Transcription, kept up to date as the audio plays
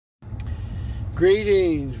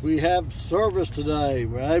Greetings. We have service today.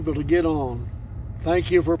 We're able to get on. Thank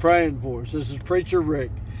you for praying for us. This is Preacher Rick,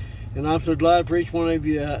 and I'm so glad for each one of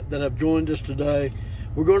you that have joined us today.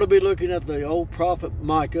 We're going to be looking at the old prophet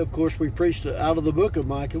Micah. Of course, we preached out of the book of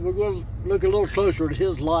Micah. We're going to look a little closer at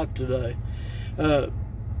his life today,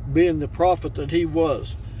 being the prophet that he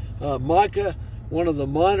was. Micah, one of the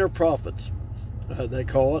minor prophets, they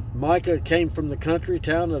call it. Micah came from the country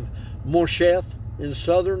town of Morsheth in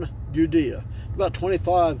southern Judea, about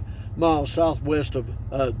 25 miles southwest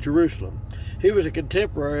of Jerusalem. He was a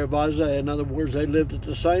contemporary of Isaiah. In other words, they lived at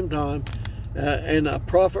the same time, and a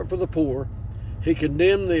prophet for the poor. He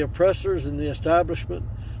condemned the oppressors in the establishment,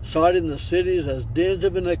 citing the cities as dens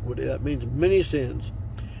of iniquity. That means many sins.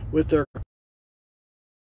 With their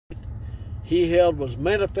he held was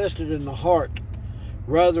manifested in the heart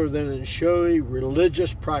rather than in showy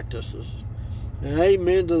religious practices. And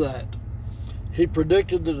amen to that. He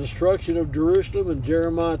predicted the destruction of Jerusalem in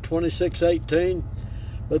Jeremiah 26:18,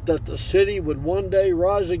 but that the city would one day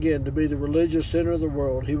rise again to be the religious center of the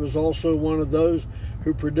world. He was also one of those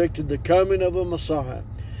who predicted the coming of a Messiah,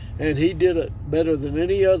 and he did it better than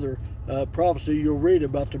any other prophecy you'll read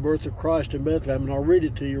about the birth of Christ in Bethlehem, and I'll read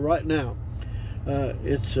it to you right now. But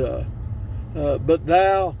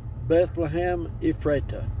thou, Bethlehem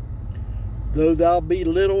Ephratah, though thou be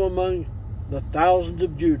little among the thousands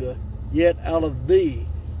of Judah, yet out of thee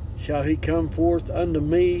shall he come forth unto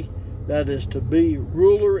me, that is to be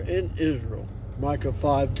ruler in Israel. Micah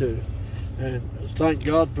 5:2. And thank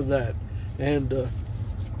God for that. And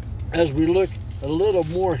as we look a little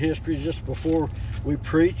more history just before we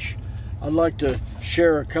preach, I'd like to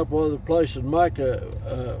share a couple other places.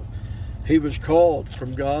 Micah, he was called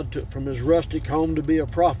from God, from his rustic home, to be a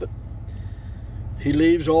prophet. He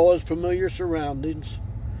leaves all his familiar surroundings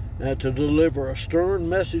to deliver a stern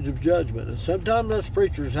message of judgment. And sometimes us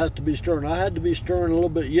preachers have to be stern. I had to be stern a little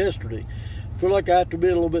bit yesterday. I feel like I have to be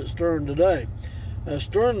a little bit stern today.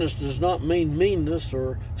 Sternness does not mean meanness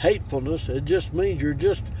or hatefulness. It just means you're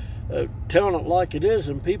just telling it like it is,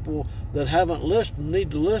 and people that haven't listened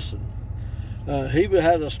need to listen. He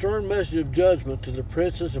had a stern message of judgment to the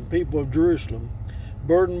princes and people of Jerusalem,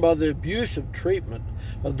 burdened by the abusive treatment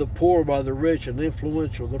of the poor by the rich and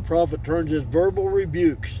influential. The prophet turns his verbal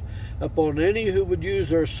rebukes upon any who would use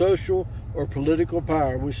their social or political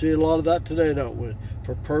power. We see a lot of that today, don't we?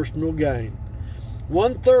 For personal gain.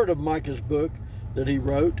 1/3 of Micah's book that he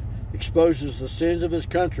wrote exposes the sins of his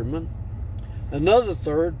countrymen. Another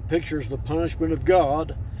third pictures the punishment of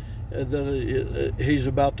God that he's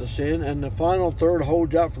about to send. And the final third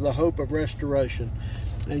holds out for the hope of restoration.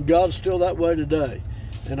 And God's still that way today.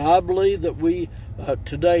 And I believe that we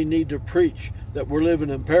today need to preach that we're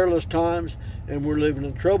living in perilous times, and we're living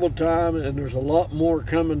in troubled times, and there's a lot more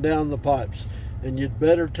coming down the pipes, and you'd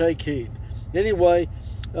better take heed. Anyway,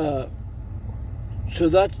 so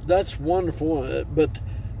that's wonderful. But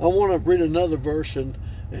I want to read another verse, and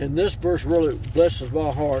this verse really blesses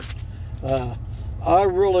my heart. I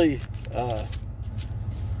really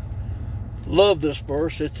love this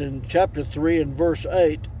verse. It's in chapter 3 and verse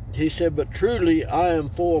 8. He said, "But truly I am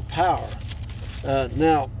full of power."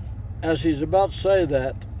 Now, as he's about to say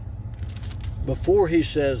that, before he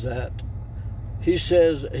says that,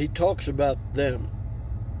 he talks about them.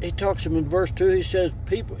 He talks to them in verse 2. He says,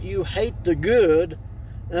 "People, you hate the good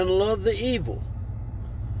and love the evil."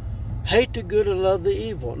 Hate the good and love the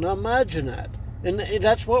evil. Now imagine that. And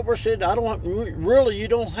that's what we're saying. You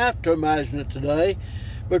don't have to imagine it today,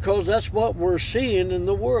 because that's what we're seeing in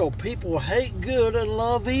the world. People hate good and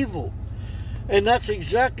love evil. And that's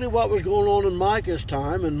exactly what was going on in Micah's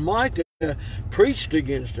time, and Micah preached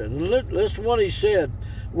against it. And listen to what he said.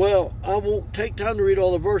 Well, I won't take time to read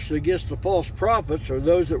all the verses against the false prophets or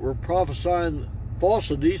those that were prophesying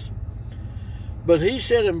falsities. But he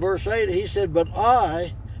said in verse 8, he said, But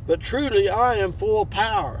truly I am full of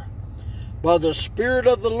power by the Spirit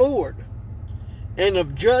of the Lord, and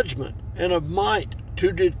of judgment, and of might,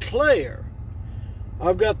 to declare.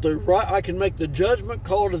 I've got the right, I can make the judgment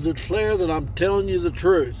call to declare that I'm telling you the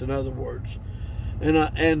truth, in other words.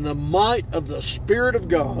 And the might of the Spirit of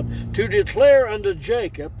God, to declare unto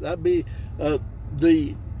Jacob, that'd be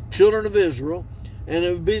the children of Israel, and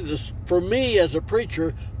it would be for me as a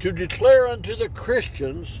preacher, to declare unto the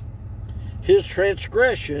Christians his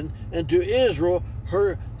transgression, and to Israel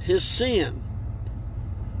his sin.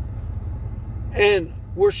 And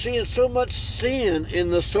we're seeing so much sin in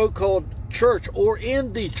the so-called church, or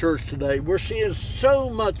in the church today. We're seeing so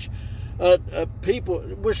much people.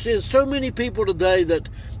 We're seeing so many people today that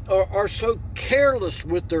are so careless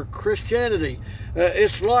with their Christianity.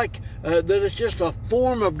 It's like that it's just a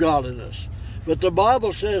form of godliness. But the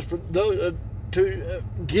Bible says, for those, to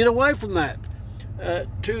get away from that,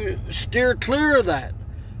 to steer clear of that.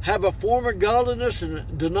 Have a form of godliness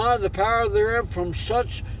and deny the power thereof. From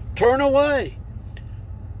such turn away.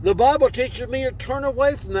 The Bible teaches me to turn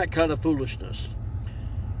away from that kind of foolishness.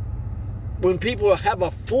 When people have a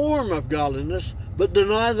form of godliness but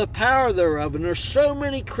deny the power thereof. And there's so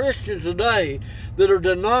many Christians today that are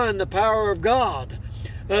denying the power of God.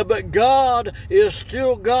 But God is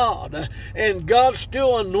still God, and God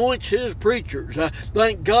still anoints His preachers.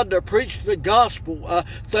 Thank God to preach the gospel.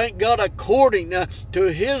 Thank God according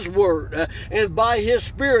to His word and by His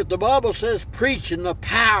Spirit. The Bible says preach in the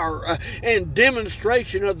power and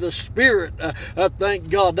demonstration of the Spirit. Thank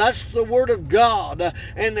God. That's the word of God.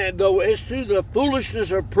 And though it's through the foolishness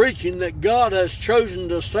of preaching that God has chosen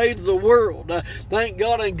to save the world. Thank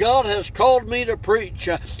God. And God has called me to preach.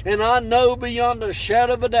 And I know beyond a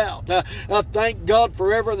shadow of a doubt. Thank God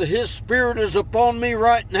forever that His Spirit is upon me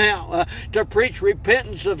right now to preach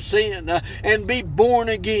repentance of sin and be born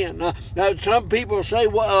again. Some people say,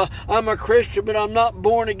 well, I'm a Christian, but I'm not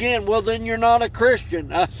born again. Well, then you're not a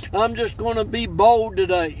Christian. I'm just going to be bold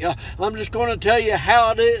today. I'm just going to tell you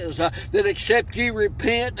how it is that except ye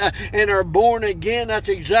repent and are born again, that's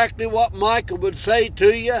exactly what Micah would say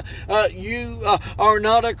to you. You are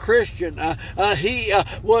not a Christian. He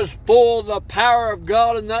was full of the power of God,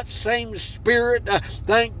 and that same Spirit,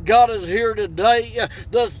 thank God, is here today.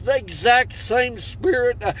 The exact same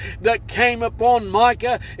Spirit that came upon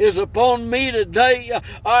Micah is upon me today.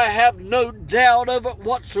 I have no doubt of it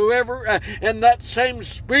whatsoever. And that same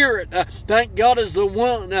Spirit, thank God, is the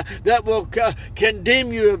one that will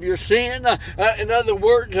condemn you of your sin. In other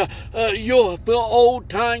words, you'll feel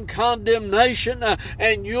old-time condemnation,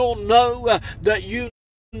 and you'll know that you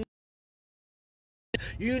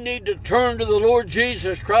need to turn to the Lord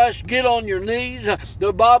Jesus Christ. Get on your knees.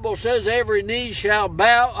 The Bible says every knee shall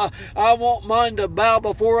bow. I want mine to bow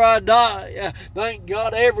before I die. Thank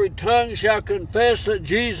God every tongue shall confess that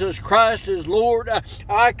Jesus Christ is Lord.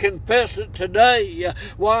 I confess it today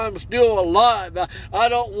while I'm still alive. I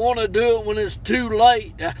don't want to do it when it's too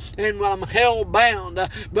late and I'm hell bound.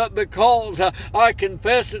 But because I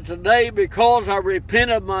confess it today, because I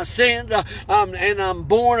repent of my sins, and I'm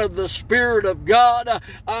born of the Spirit of God,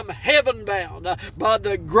 I'm heaven bound by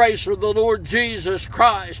the grace of the Lord Jesus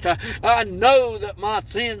Christ. I know that my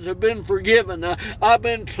sins have been forgiven. I've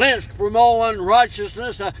been cleansed from all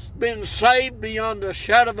unrighteousness, been saved beyond a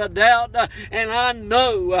shadow of a doubt, and I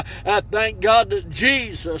know, thank God, that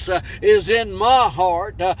Jesus is in my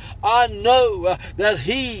heart. I know that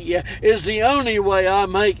He is the only way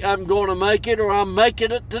I'm going to make it, or I'm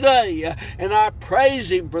making it today, and I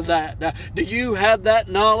praise Him for that. Do you have that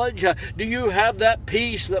knowledge? Do you have that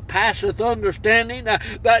peace that passeth understanding,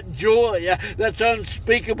 that joy that's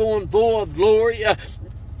unspeakable and full of glory?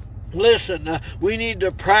 Listen, we need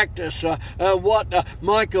to practice what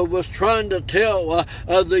Micah was trying to tell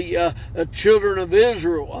the children of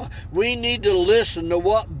Israel. We need to listen to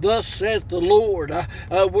what thus saith the Lord.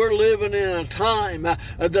 We're living in a time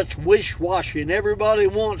that's wish-washy. Everybody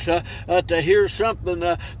wants to hear something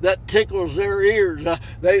that tickles their ears.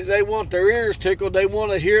 They want their ears tickled. They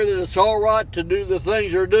want to hear that it's all right to do the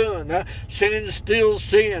things they're doing. Sin is still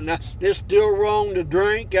sin. It's still wrong to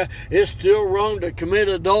drink. It's still wrong to commit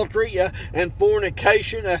adultery. And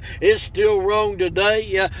fornication is still wrong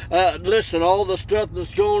today. Listen, all the stuff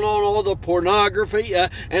that's going on, all the pornography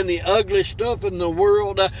and the ugly stuff in the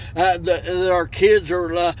world that our kids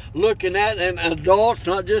are looking at, and adults,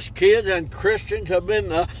 not just kids, and Christians have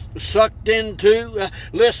been sucked into.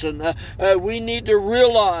 Listen, we need to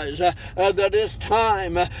realize that it's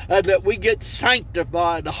time that we get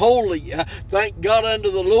sanctified, holy. Thank God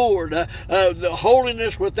unto the Lord. The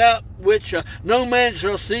holiness without which no man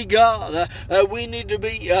shall see God. We need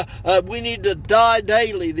to die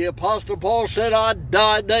daily. The Apostle Paul said, I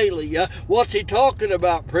die daily. What's he talking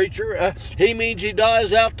about, preacher? He means he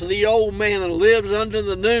dies out to the old man and lives under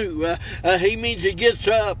the new. He means he gets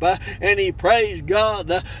up and he prays,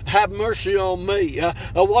 God, have mercy on me.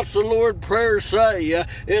 What's the Lord's Prayer say?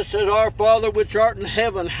 It says, Our Father which art in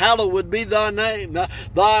heaven, hallowed be thy name.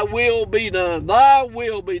 Thy will be done. Thy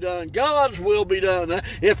will be done. God's will be done.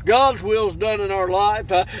 If God's will's done in our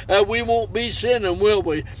life, we won't be sinning, will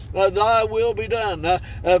we? Thy will be done.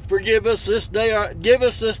 Forgive us this day. Give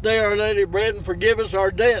us this day our daily bread, and forgive us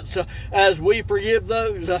our debts as we forgive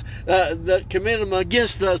those that commit them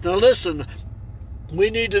against us. Now listen, We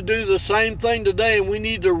need to do the same thing today, and we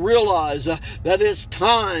need to realize that it's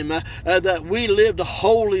time that we lived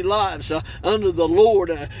holy lives under the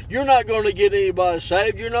Lord. You're not going to get anybody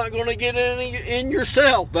saved. You're not going to get any in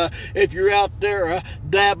yourself if you're out there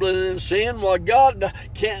dabbling in sin. Well, God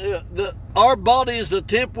can't. Our body is the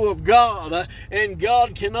temple of God, and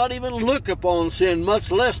God cannot even look upon sin, much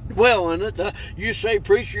less dwell in it. You say,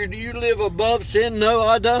 preacher, do you live above sin? No,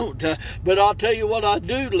 I don't. But I'll tell you what I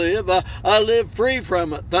do live. I live free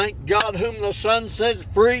from it. Thank God, whom the Son sets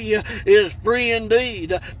free is free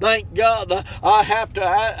indeed. Thank God. I have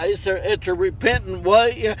to. It's a repentant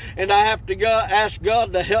way, and I have to ask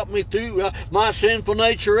God to help me through my sinful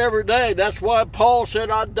nature every day. That's why Paul said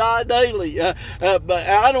I die daily. But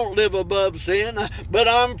I don't live above sin, but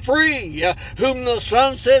I'm free. Whom the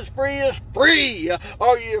Son sets free is free.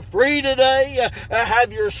 Are you free today?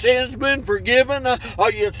 Have your sins been forgiven?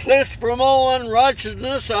 Are you cleansed from all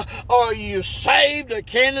unrighteousness? Are you saved, a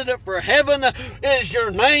candidate for heaven? Is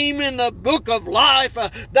your name in the book of life?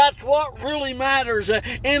 That's what really matters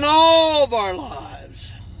in all of our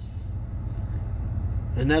lives.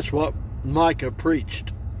 And that's what Micah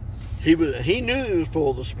preached. He knew he was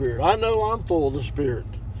full of the Spirit. I know I'm full of the Spirit.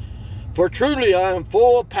 For truly I am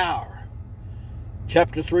full of power.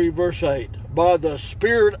 Chapter 3, verse 8. By the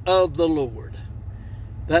Spirit of the Lord.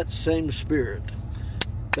 That same Spirit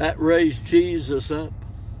that raised Jesus up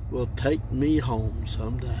will take me home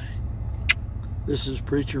someday. This is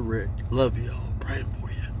Preacher Rick. Love you all. Praying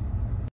for you.